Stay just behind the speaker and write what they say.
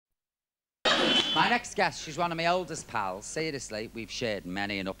My next guest, she's one of my oldest pals. Seriously, we've shared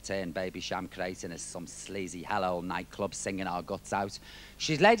many an upturned Babycham crate in some sleazy hellhole nightclub singing our guts out.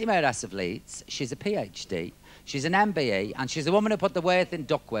 She's Lady Mayoress of Leeds, she's a PhD, she's an MBE, and she's a woman who put the worth in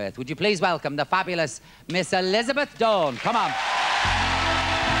Duckworth. Would you please welcome the fabulous Miss Elizabeth Dawn? Come on.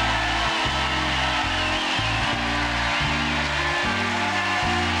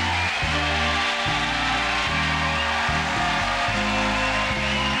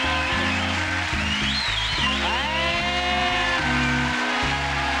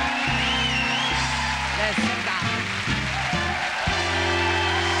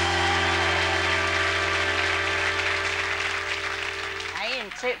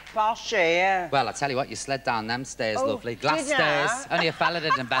 Bit posh here. Well, I tell you what, you slid down them stairs, lovely. Glass stairs. Only a fella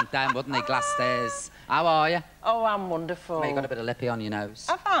didn't bent down, wouldn't he? Glass stairs. How are you? Oh, I'm wonderful. Well, you got a bit of lippy on your nose.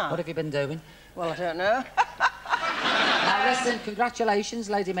 Have I? What have you been doing? Well, I don't know. Now, listen, congratulations,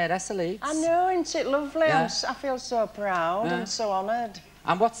 Lady Mayoress of Leeds. I know, isn't it lovely? Yeah. I feel so proud and so honoured.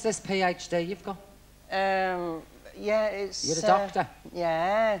 And what's this PhD you've got? Yeah, it's... You're a doctor?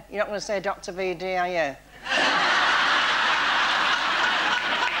 Yeah. You're not going to say Dr. VD, are you?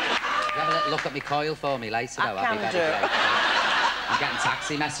 Have a little look at my coil for me later, though. I'll be very grateful. I'm getting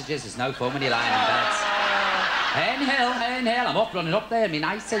taxi messages. There's no fun when you're lying in bed. Inhale. I'm up, running up there, me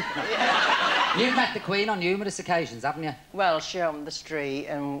nicey. Yeah. You've met the Queen on numerous occasions, haven't you? Well, she opened the street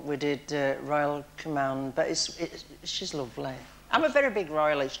and we did Royal Command, but she's lovely. I'm a very big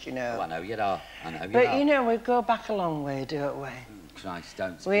royalist, you know. Oh, I know you are. But, you know, we go back a long way, don't we? Christ,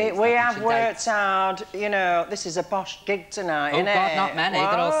 don't. We have worked hard, you know, this is a posh gig tonight, Oh, innit? God, not many.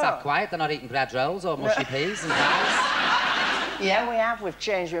 Whoa. They're all sat quiet. They're not eating bread rolls or mushy peas and fries. Yeah, we have. We've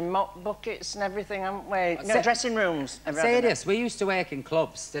changed with mop buckets and everything, haven't we? No, dressing rooms. Serious, we used to work in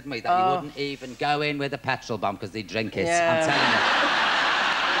clubs, didn't we, that you wouldn't even go in with a petrol bomb because they'd drink it. Yeah. I'm telling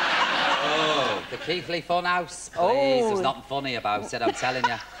you. Oh, the Keighley Funhouse, please. There's nothing funny about it, I'm telling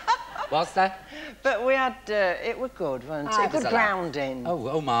you. Was there? But we had... it was good, wasn't it? Good grounding.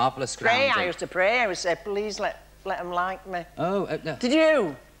 Oh, marvellous grounding. I used to pray. I would say, please let them like me. Oh, no. Did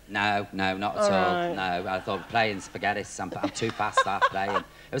you? No, not at all. No, I thought playing spaghetti. I'm too fast at playing.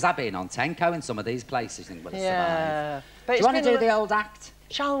 It was like being on Tenko in some of these places. You think, well, survive. But do you want to do the old act?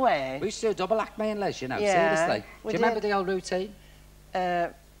 Shall we? We used to do a double act, me and Liz, you know, Yeah, seriously. Do you remember the old routine?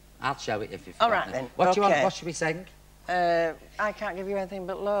 I'll show it if you've all right, then. What do you want? What should we sing? I can't give you anything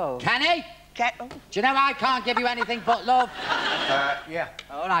but love. Kenny? Do you know I can't give you anything but love? Yeah.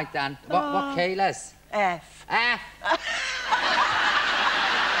 All right, then. What key, Liz? F. F.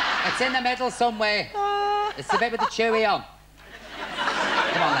 It's in the middle somewhere. It's the bit with the chewy on.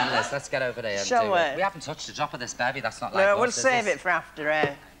 Come on, then, Liz. Let's get over there and Shall do we? it. We haven't touched a drop of this, baby. That's not like No, we'll save it for after,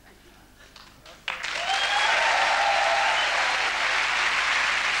 eh?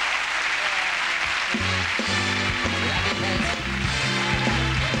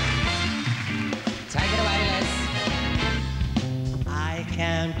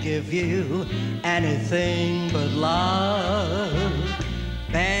 Can't give you anything but love,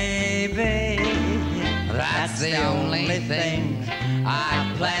 baby. That's the only thing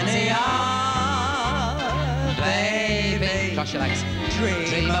I've plenty of, baby. Cross your legs.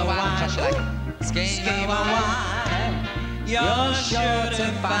 Dream a while. Cross your legs. Scheme a while. You're sure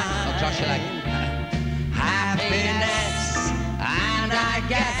to find cross your leg. Happiness, and I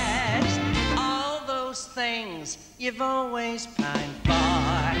guess all those things you've always pined for.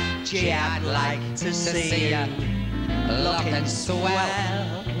 Gee, I'd like to see you looking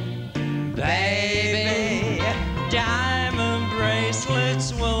swell, baby. Diamond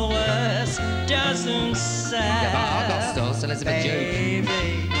bracelets, Woolworths doesn't sell. Yeah, but I've got stores, Elizabeth Duke.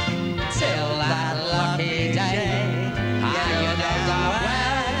 Baby, till that lucky day, you know well,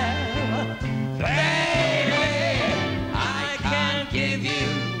 baby, I can't give you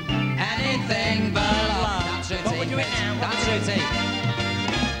anything but love. Dance routine. What we're doing now? Dance routine.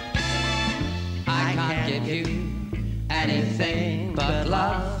 I can't give you anything but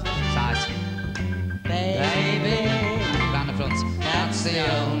love. Sides. Baby. Round the front. That's the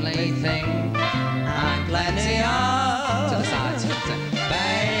only thing I'm plenty of. To the sides.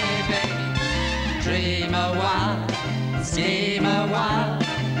 Baby. Dream a while. Scheme a while.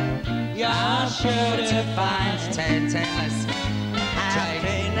 You're sure to find taintless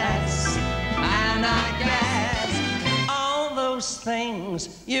happiness. And I guess all those things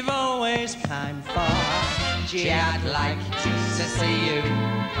you've always pined for. Gee, I'd like to see you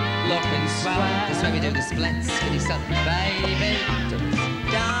looking swell. That's where we do the splits with yourself, baby.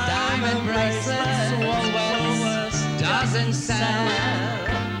 Diamond bracelets, Woolworths doesn't sell,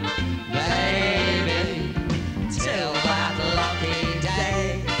 baby. Till that lucky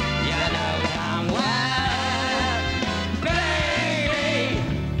day, you know I'm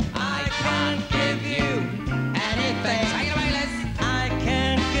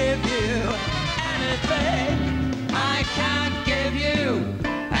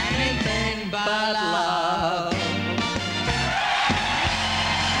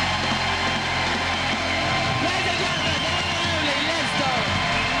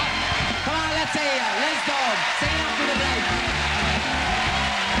Sing it after